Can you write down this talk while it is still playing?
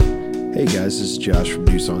Hey guys, this is Josh from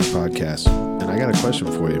New Songs Podcast, and I got a question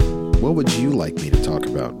for you. What would you like me to talk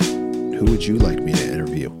about? Who would you like me to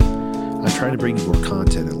interview? I'm trying to bring you more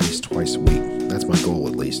content at least twice a week. That's my goal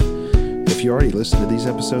at least. If you already listened to these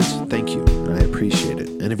episodes, thank you, and I appreciate it.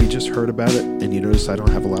 And if you just heard about it and you notice I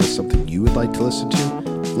don't have a lot of something you would like to listen to,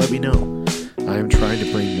 let me know. I am trying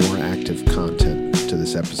to bring more active content to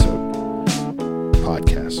this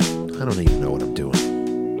podcast. I don't even know what I'm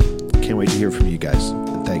doing. Can't wait to hear from you guys,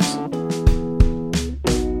 and thanks.